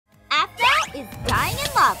is dying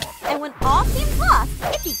in lava, and when all seems lost,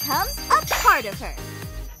 it becomes a part of her.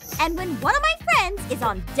 And when one of my friends is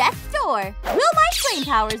on death's door, will my flame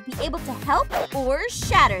powers be able to help or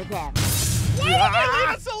shatter them? Leave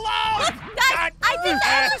us alone! Look, guys, I think the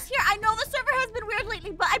answer's here. I know the server has been weird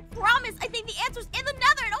lately, but I promise I think the answer's in the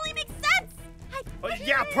nether. It only makes sense.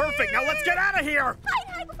 Yeah, perfect. Now let's get out of here.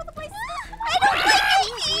 Hide before the place. I don't like it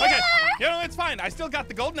here. Okay, you know, it's fine. I still got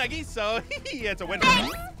the golden eggies, so it's a win.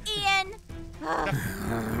 Thanks, Ian.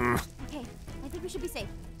 Okay, I think we should be safe.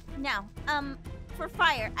 Now, for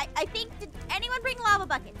fire, I think, did anyone bring lava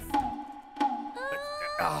buckets?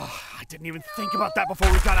 I didn't even think about that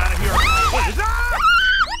before we got out of here. What is that?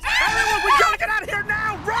 Everyone, we gotta get out of here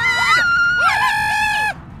now! Run!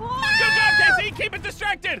 Good job, Casey. Keep it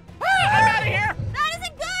distracted. I'm out of here. That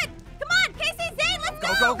isn't good. Come on, Casey, Zane, let's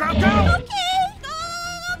go. Go, go, go, go! Okay, go.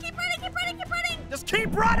 Keep running, keep running, keep running. Just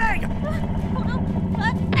keep running! Oh, no.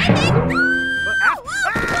 Nathan! Ow!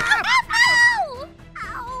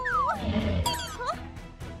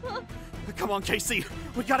 Come on, Casey.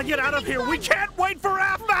 We gotta get out of here. We can't wait for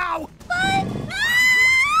Aphmau!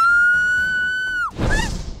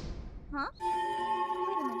 Huh? Wait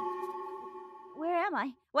a minute. Where am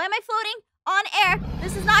I? Why am I floating on air?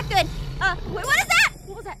 This is not good. Wait, what is that?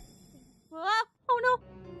 What was that? Oh no.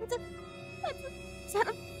 Is that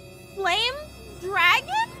a flame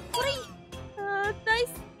dragon? What are you? Nice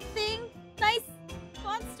thing. Nice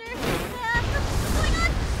monster. What's going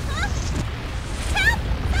on? Huh? Help!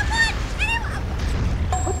 Someone! Anyone!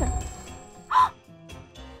 What the?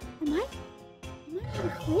 Am I in a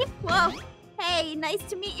cave? Whoa. Hey, nice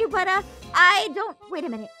to meet you, but I don't. Wait a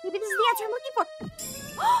minute. Maybe this is the answer I'm looking for.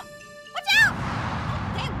 Watch out!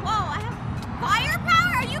 Okay, whoa, I have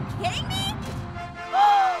firepower? Are you kidding me?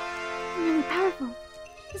 I'm really powerful.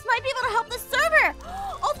 This might be able to help the server.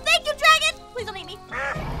 Oh, thank you, dragon! Please don't eat me.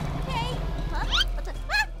 Okay. Huh? What the?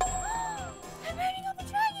 I'm riding on the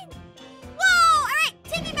dragon. Whoa! All right,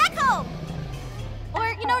 take me back home. Or,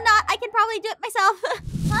 you know, not. I can probably do it myself.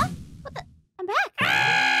 Huh? What the? I'm back.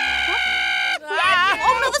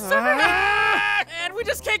 Oh no, the server! And we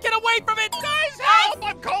just can't get away from it! Guys, help!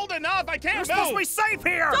 I'm cold enough. I can't We're move. supposed to be safe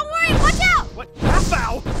here! Don't worry, watch out! What?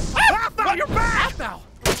 Aphmau! Aphmau, you're back! Aphmau!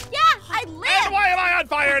 Yeah, I And live! why am I on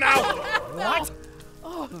fire now? What?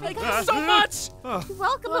 Oh, thank you so much! You're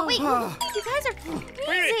welcome, but wait, you guys are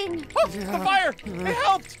freezing. Oh, the fire! It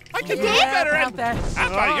helped! I can It do did? better About and that.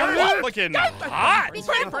 Aphmau, you're looking hot!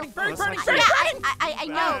 Burning. Yeah, I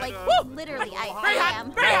know, like, literally, I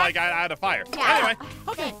am. Yeah, like I had a fire. Yeah. Anyway,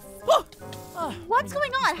 Okay. What's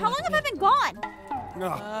going on? How long have I been gone?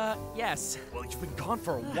 Yes. Well, you've been gone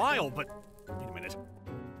for a while, but wait a minute.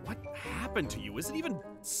 What happened to you? Is it even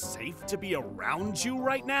safe to be around you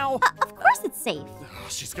right now? Of course it's safe.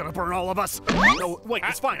 She's gonna burn all of us. No, wait,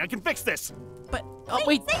 it's fine. I can fix this. But,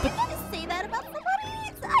 wait, Zane, you can't say that about somebody.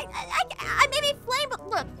 I may be flame, but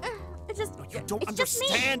look, it's just, No, you don't it's just me.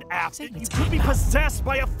 understand, Aph. Exactly. You could be possessed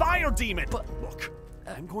by a fire demon. Look,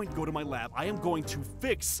 I'm going to go to my lab. I am going to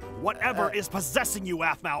fix whatever is possessing you,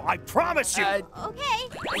 Aphmau. I promise you. Okay.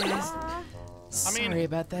 Sorry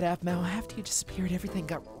about that, Aphmau. After you disappeared, everything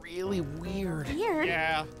got really weird. Weird.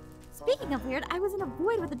 yeah. Speaking of weird, I was in a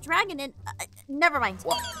void with a dragon and... never mind.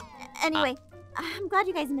 Anyway, I'm glad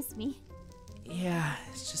you guys missed me. Yeah,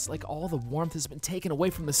 it's just like all the warmth has been taken away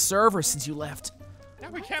from the server since you left. Now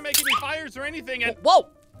we can't make any fires or anything, and Whoa!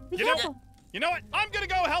 Be You know- careful. you know what? I'm gonna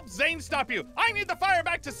go help Zane stop you. I need the fire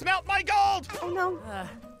back to smelt my gold. Oh no. Uh,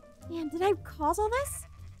 Man, did I cause all this?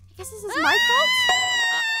 I guess this is my fault?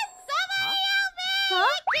 Somebody help me!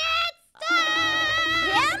 Huh?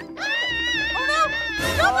 Kim? Oh no!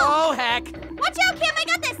 Snowball! oh, heck! Watch out, Kim! I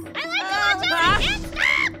got this! I like to watch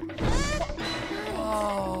out!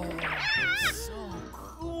 Oh, so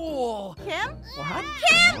cool. Kim? What?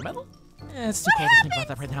 Kim! Metal? It's too cold to think about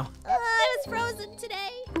that right now. I was frozen today.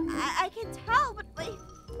 I can tell, but wait.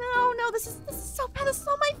 No, this is so bad. This is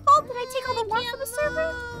all my fault. Did I take all the warmth from the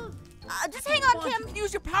server? Just hang on, Come on, you Kim. can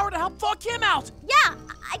use your power to help thaw Kim out. Yeah,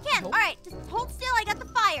 I can. Nope. All right, just hold still. I got the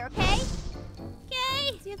fire, okay?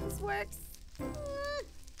 Okay. See if this works. Do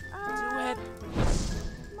it.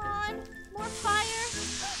 Come on, more fire.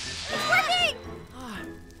 It's working.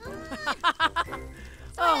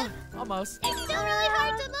 Oh, almost. It's still really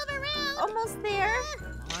hard to move around. Almost there.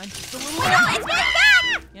 Come on, just a little Wait, no, more. it's going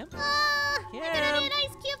back. Kim? I'm gonna be an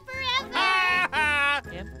ice cube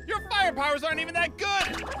forever. Kim? Your fire powers aren't even that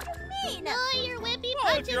good. Mean. No, your whippy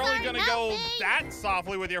Well, if you're only gonna go that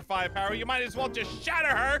softly with your fire power, you might as well just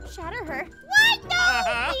shatter her. Shatter her. What?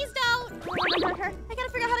 No, please don't. I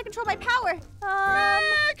gotta figure out how to control my power.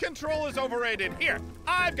 Control is overrated. Here,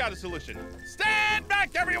 I've got a solution. Stand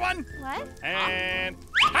back, everyone. What? And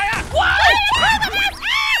hiya! What?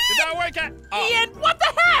 Did that work? Ian, what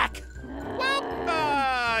the heck? Well,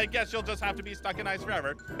 I guess you'll just have to be stuck in ice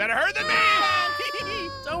forever. Better her than me.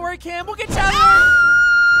 Don't worry, Cam. We'll get you out of here.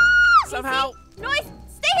 Somehow. Noise,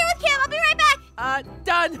 stay here with Cam. I'll be right back.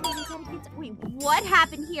 Done. Wait, what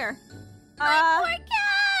happened here? My poor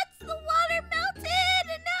cats! The water melted,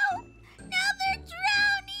 and now they're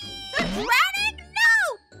drowning. They're drowning? No!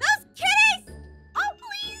 Those kitties! Oh,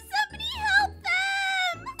 please, somebody help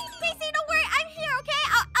them! Casey, don't worry, I'm here, okay?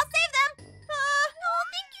 I'll save them. Oh,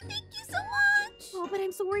 thank you so much. Oh, but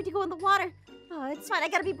I'm so worried to go in the water. Oh, it's fine. I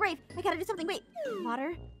gotta be brave. I gotta do something. Wait,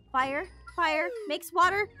 water, fire makes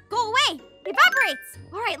water go away. Evaporates.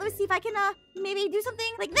 All right, let me see if I can maybe do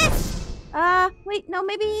something like this. Wait, no,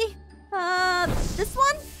 maybe this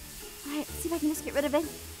one? All right, let's see if I can just get rid of it.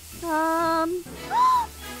 I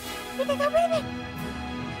think I got rid of it.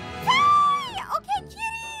 Hey! Okay,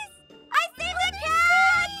 kitties! I saved the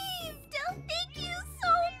cat! Thank you so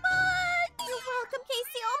much! You're welcome,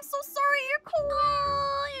 Casey. Oh, I'm so sorry you're cold.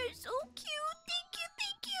 Oh, you're so cute. Thank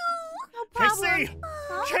you. No problem.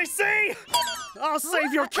 Casey! Casey! I'll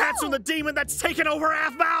save your cats from the demon that's taken over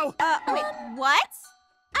Aphmau! Wait, what?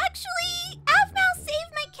 Actually, Aphmau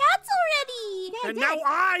saved my cats already. Yeah, And now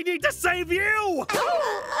I need to save you!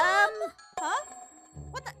 Huh?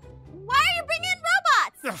 What the? Why are you bringing in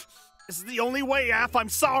robots? This is the only way, Aph. I'm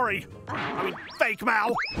sorry. I mean, fake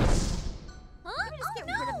Mau. Huh? Let me just get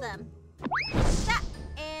rid of them. That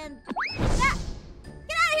and that.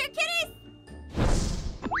 Get out of here, kitties!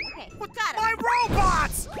 Okay, got it. My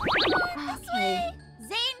robots! Okay.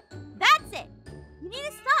 Zane, that's it. You need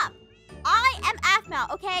to stop. I am Aphmau,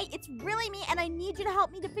 okay? It's really me, and I need you to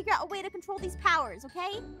help me to figure out a way to control these powers,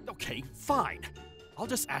 okay? Okay, fine. I'll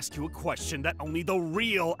just ask you a question that only the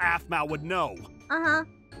real Aphmau would know. Uh-huh.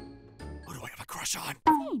 Who do I have a crush on?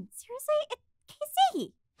 Zane, seriously? It's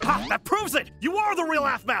Casey. Ha! That proves it! You are the real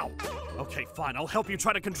Aphmau! Okay, fine. I'll help you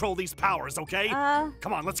try to control these powers, okay?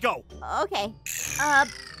 Come on, let's go. Okay.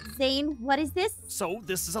 Zane, what is this? So,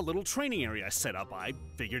 this is a little training area I set up. I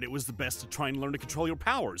figured it was the best to try and learn to control your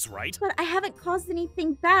powers, right? But I haven't caused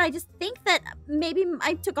anything bad. I just think that maybe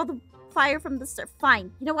I took all the fire from the surf.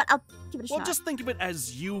 Fine. You know what? I'll give it a shot. Well, just think of it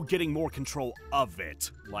as you getting more control of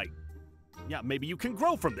it. Like, yeah, maybe you can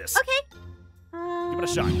grow from this. Okay. Give it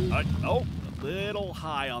a shot. Oh, a little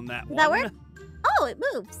high on that one. Did that work? Oh, it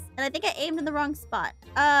moves. And I think I aimed in the wrong spot.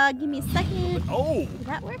 Give me a second. Oh!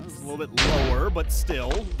 That works. It's a little bit lower, but still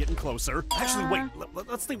getting closer. Actually, wait.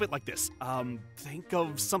 Let's think of it like this. Think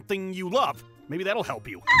of something you love. Maybe that'll help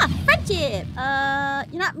you. Friendship.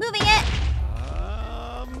 You're not moving it.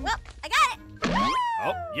 Well, I got it.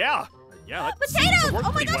 Oh, yeah. Yeah, that seems Potatoes! to work Oh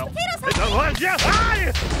my pretty gosh, well. potatoes! Yeah,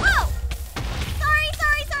 hi! Whoa! Sorry.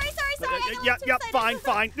 Yeah, fine.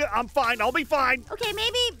 I'm fine. I'll be fine. Okay,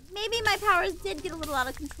 maybe my powers did get a little out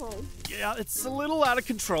of control. Yeah, it's a little out of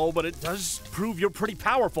control, but it does prove you're pretty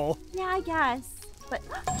powerful. Yeah, I guess. But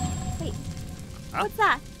wait, Huh? what's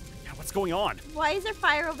that? Yeah, what's going on? Why is there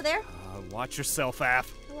fire over there? Watch yourself,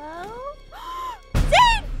 Aph. Hello?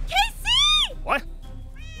 Zane! Casey! What?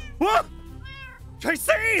 What?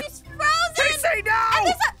 Casey! She's frozen! Casey, no!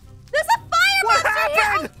 And there's a fire What monster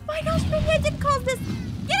happened? here! Oh my gosh, maybe I did cause this.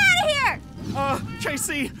 Get out of here!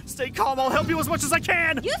 Casey, stay calm. I'll help you as much as I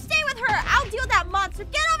can. You stay with her. I'll deal with that monster.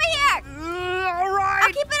 Get over here! All right.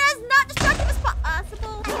 I'll keep it as not destructive as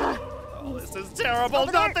possible. Oh, this is terrible.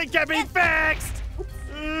 Over there. Nothing can be fixed.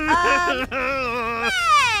 Hey!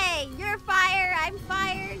 You're fire. I'm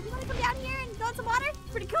fire. You want to come down here and go in some water?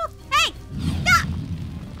 Pretty cool. Hey! Stop!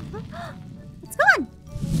 It's gone.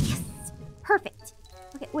 Yes. Perfect.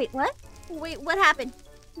 Okay, wait, what? Wait, what happened?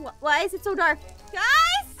 Why is it so dark?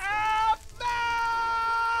 Guys! Aphmau!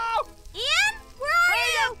 Ian? Where are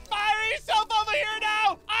you? Fire yourself over here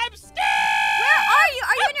now! I'm scared! Where are you?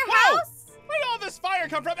 Are you in your Whoa! house? Where did all this fire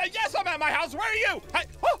come from? Yes, I'm at my house. Where are you? Hey,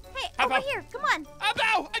 Over here. Come on.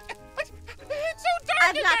 Aphmau! It's so dark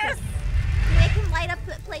I've in got there! this. I can light up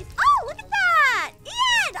the place. Oh, look at that!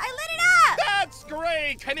 Ian, I lit it up! That's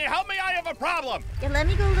great! Can you help me? I have a problem! Yeah, let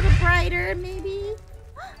me go a little brighter, maybe.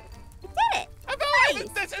 I did it! Aphmau, Nice.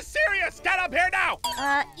 this is serious! Get up here now!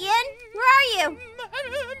 Ian, where are you? I'm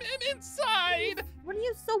inside! What are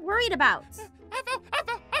you so worried about?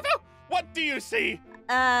 Aphmau! What do you see?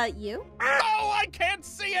 You? Oh, I can't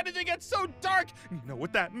see anything! It's so dark! You know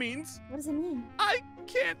what that means? What does it mean? I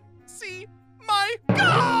can't see my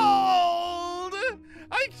gold!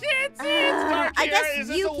 I can't see! It's dark! back I here? guess Is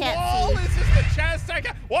this you a can't wall? see. Is this the chest?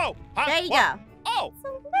 Whoa! Huh? There you What? go. Oh! It's a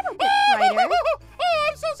little bit brighter. Oh,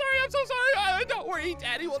 I'm so sorry. I'm so sorry. Don't worry,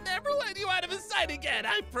 Daddy will never let you out of his sight again.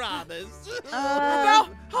 I promise. Aphmau!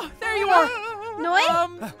 Oh, there you are.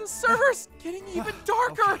 Noi? The server's getting even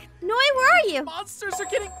darker. Okay. Noi, where are you? Monsters are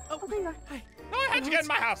getting. Oh, there you are. Hey, No, how'd you get in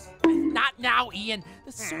my house? not now, Ian.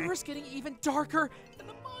 The server's getting even darker, and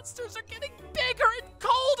the monsters are getting bigger and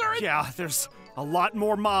colder. And Yeah, there's a lot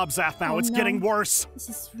more mobs, Aphmau. Oh, It's no. getting worse. This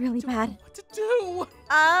is really bad. what to do?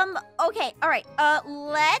 Okay, all right.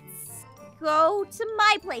 Let's go to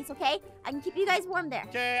my place, okay? I can keep you guys warm there.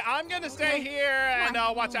 Okay, I'm gonna stay here and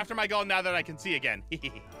watch after my goal now that I can see again.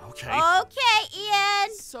 Okay. Okay,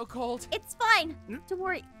 Ian. So cold. It's fine. Don't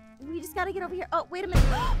worry. We just gotta get over here. Oh, wait a minute.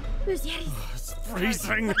 There's Yetis. It's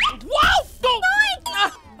freezing. Whoa! No!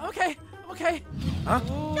 Noi! Okay. Huh?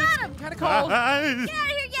 Oh, Got him. kind of cold. Get out of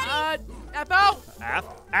here, Yeti. Aphmau!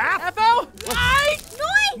 Aphmau!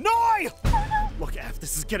 Noi! Noi! Look, Aph,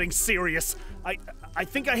 this is getting serious. I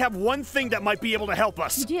think I have one thing that might be able to help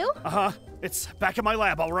us. You do? Uh-huh. It's back in my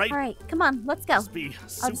lab, all right? All right, come on. Let's go. Just be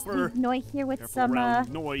I'll just super leave Noi here with careful some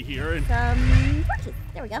around Noi here. And torches.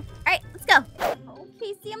 There we go. All right, let's go. Oh,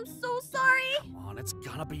 Casey, I'm so sorry. come on, it's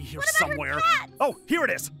gotta be here What about her somewhere. cats? Oh, here it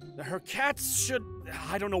is. Her cats should.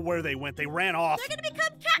 I don't know where they went. They ran off. They're gonna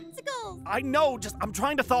become catsicles. I know. I'm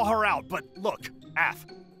trying to thaw her out. But look, Aph,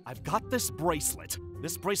 I've got this bracelet.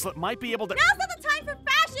 This bracelet might be able to. Now's not the time for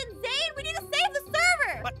fashion, Zane. We need to save the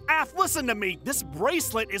server. But Aph, listen to me. This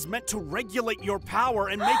bracelet is meant to regulate your power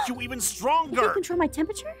and make you even You can stronger. control my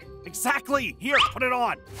temperature? Exactly. Here, put it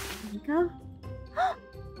on. There you go.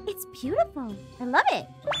 It's beautiful. I love it.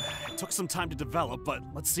 It took some time to develop, but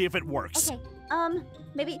let's see if it works. Okay,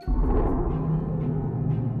 maybe.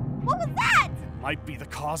 What was that? Might be the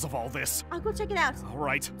cause of all this. I'll go check it out. All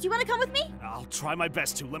right. Do you want to come with me? I'll try my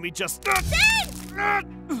best to. Let me just. Zane!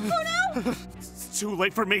 Oh no! It's too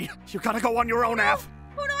late for me. You gotta go on your own, Aph.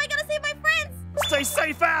 Oh no, I gotta save my friends! Stay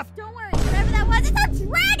safe, Aph. Don't worry, whatever that was, it's a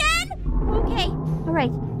dragon! Okay,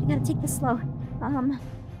 alright, I gotta take this slow.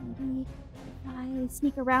 Maybe if I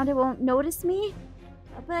sneak around, it won't notice me.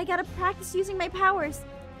 But I gotta practice using my powers.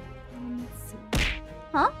 Let's see.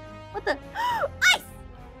 Huh? What the? Ice!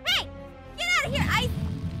 Hey! Get out of here, Ice!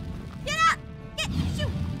 Get out! Shoot!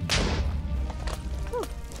 Whew.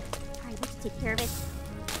 Alright, let's take care of it.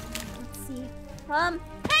 Let's see.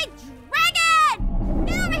 Hey, dragon!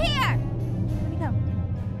 Get over here! Where'd we go?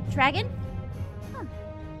 Dragon? Huh.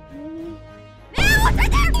 Maybe. No, it's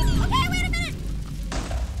right there! Okay, wait a minute!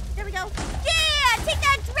 There we go. Yeah! Take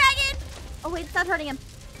that, dragon! Oh, wait, it's not hurting him.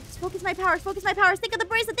 Just focus my powers, focus my powers. Think of the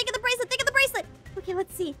bracelet, think of the bracelet, think of the bracelet! Okay,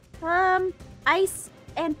 let's see. Ice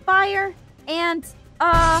and fire and, is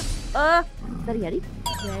that a Yeti?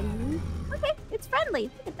 Ready? Okay, it's friendly.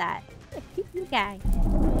 Look at that. What a cute little guy.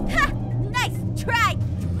 Ha! Nice try,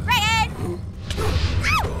 dragon!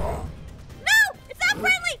 Ow! No! It's not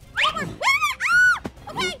friendly! Wait, ah!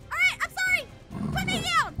 Okay, alright, I'm sorry! Put me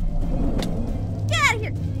down! Get out of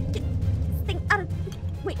here! Get this thing out of...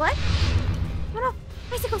 Wait, what? Oh no,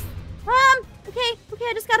 bicycles! Okay,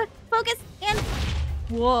 I just gotta focus and...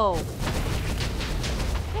 Whoa.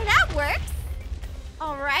 Okay, that works.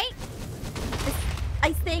 Alright. This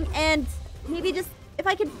ice thing and maybe just... If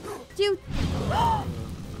I could do...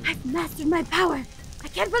 I've mastered my power. I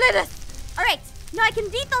can't believe this. All right, now I can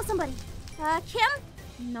detail somebody. Kim?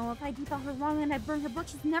 No, if I detail her wrong and I burn her book,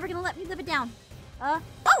 she's never gonna let me live it down. Oh,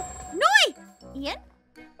 Noi! Ian?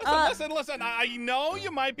 Listen. I know you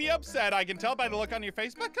might be upset. I can tell by the look on your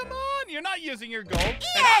face, but come on, you're not using your gold.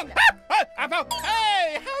 Ian!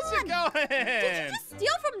 Hey, how's it going? Did you just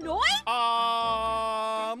steal from Noi?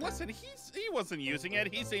 Listen, he wasn't using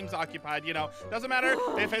it. He seems occupied, you know. Doesn't matter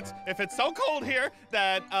if it's so cold here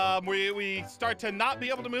that we start to not be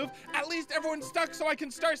able to move. At least everyone's stuck, so I can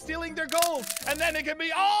start stealing their gold, and then it can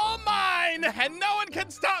be all mine, and no one can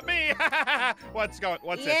stop me. What's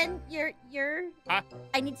this? Ian, you're. Huh?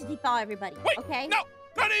 I need to dethaw everybody. Wait, okay? no,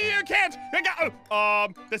 you can't.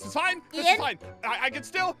 This is fine. This Ian? is fine. I can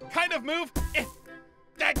still kind of move.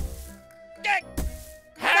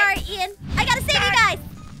 Sorry, Ian. I gotta save you guys.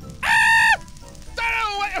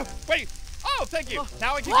 No, wait. Oh, thank you.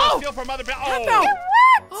 Now I can Whoa! go steal from other. It Oh.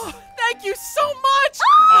 worked. Oh, thank you so much!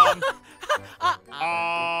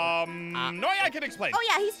 No, I can explain. Oh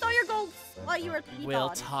yeah, he stole your gold while you were We'll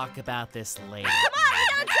dethawed. talk about this later. Come on, we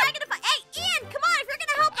got a dragon to fight. Hey, Ian, come on, if you're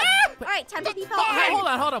gonna help us. All right, time to Hey,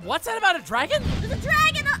 dethaw. hold on. What's that about a dragon? There's a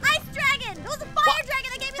dragon, an ice dragon. There was a fire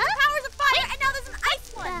dragon that gave me the powers of fire, and now there's an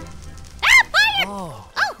ice one. Fire! Oh,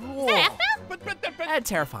 Oh, is that Aphmau? But And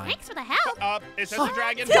terrifying. Thanks for the help. is this a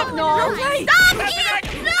dragon? No, Okay. stop, That's the Ian!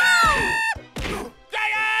 dragon. No!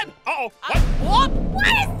 Uh-oh. What? What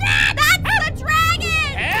is that? That's the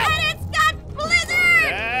dragon! Eh? And it's got blizzard!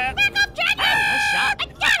 Eh? Back up, dragon! Nice shot. I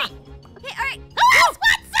got it! Okay, alright.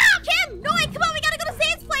 What's up? Kim, Noi, come on, we gotta go to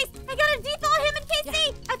Zane's place. I gotta dethaw him and KC.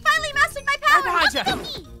 I finally mastered my power. Right behind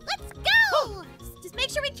Spooky. Let's go! Just make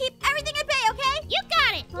sure we keep everything at bay, okay? You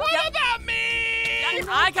got it. What about me?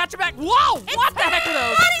 I got your back. Whoa! What the heck are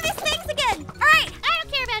those? Flooding these things again. Alright. I don't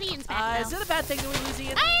care about Ian's back, Is it a bad thing that we lose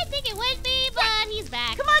Ian? I think it would be, but he's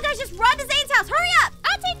back. Come on, guys, just run to Zane's house. Hurry up!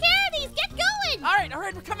 I'll take care of these. Get going! All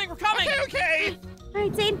right, we're coming. Okay. All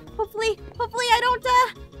right, Zane. Hopefully I don't.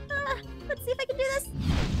 Let's see if I can do this.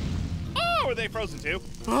 Oh, are they frozen too?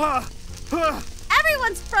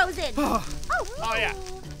 Everyone's frozen. Oh yeah.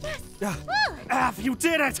 Yes. Af, you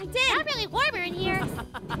did it! I did. Not really warmer in here.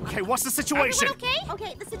 Okay, what's the situation? Okay.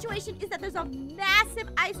 Okay. The situation is that there's a massive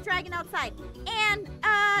ice dragon outside, and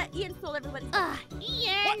Ian stole everybody's.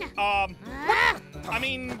 Ian. I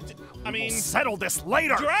mean. We'll settle this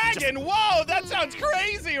later. Dragon? Whoa, that sounds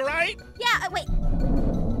crazy, right? Yeah. Wait.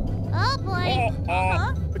 Oh boy.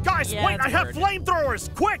 Guys, Yeah, wait! I it's have weird.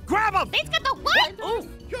 flamethrowers! Quick, grab them! Zane's got the what? Ooh.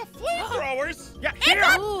 You have flamethrowers? Yeah, It's here.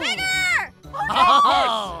 bigger.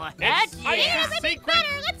 Oh, heck It's yeah. Ice's secret,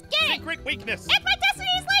 Let's get it. secret weakness. It's my destiny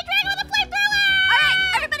to slay dragon with a flamethrower! Alright,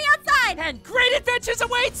 everybody outside! And great adventures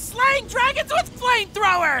await slaying dragons with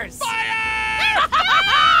flamethrowers! Fire!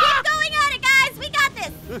 Keep going at it, guys! We got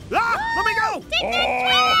this! Let me go!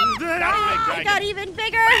 It got even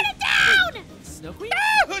bigger! Burn it down! Snow Queen?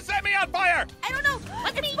 Who set me on fire? I don't know.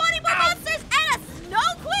 It's spawning more monsters and a snow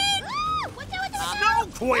queen! What's Snow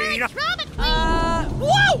Queen!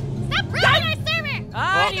 Whoa! Stop ruining our server!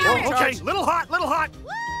 I need to Okay, recharge. little hot. Woo!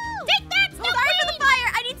 Take that, Snow Sorry for the fire!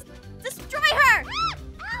 I need to destroy her!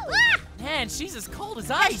 Man, she's as cold as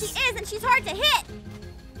Yes, ice. she is, and she's hard to hit!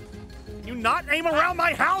 Can you not aim around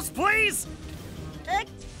my house, please?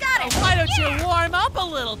 Got it! Why don't you warm up a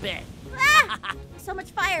little bit? So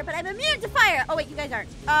much fire, but I'm immune to fire! Oh wait, you guys aren't.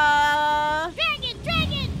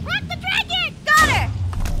 Dragon! Rock the dragon! Got her!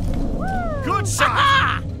 Woo. Good shot!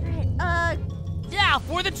 Ah! Alright, Yeah,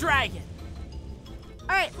 for the dragon.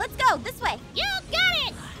 alright, let's go, this way. You got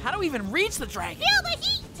it! How do we even reach the dragon? Feel the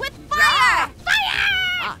heat! With fire! Ah.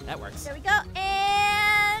 Fire! Ah, that works. There we go,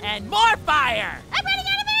 and... And more fire! I'm running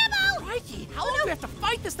out of ammo! Crikey, how long do we have to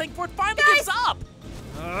fight this thing before it finally Guys! gives up?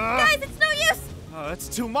 Guys, it's no use! That's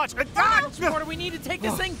too much. How much more do we need to take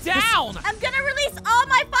this thing down? I'm gonna release all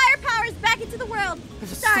my fire powers back into the world.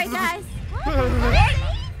 Sorry, guys.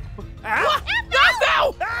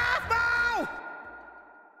 No! Aphmau!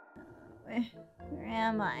 Where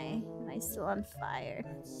am I? Am I still on fire?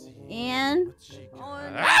 And... Oh Whoa!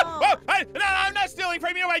 no! No, I'm not stealing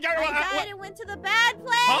from you. I died and went to the bad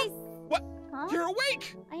place! What? Huh? You're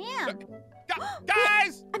awake. I am.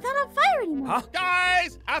 Guys! I'm not on fire anymore. Huh?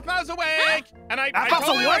 Guys! Aphmau's awake! And I Aphmau's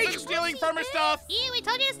totally awake? wasn't stealing from her stuff. Yeah, we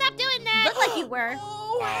told you to stop doing that. Looked like you were.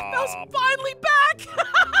 Oh, Aphmau's finally back!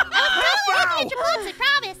 I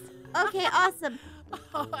promise. Okay, awesome.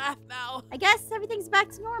 Oh, Aphmau. I guess everything's back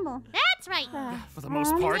to normal. That's right. For the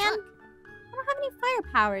most part. Man, I don't have any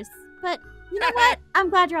fire powers, but you know what? I'm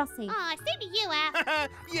glad you're all safe. Aw, same to you, Aph.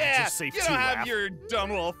 Yeah, Just safe you too, don't have Aph. your dumb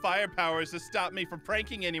little fire powers to stop me from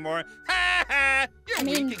pranking anymore. Ha ha! You're I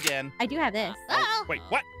mean- weak again. I do have this. Oh, wait,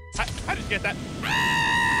 what? How did you get that?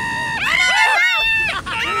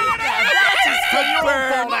 That's your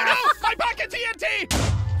own fault, Aph. My pocket TNT!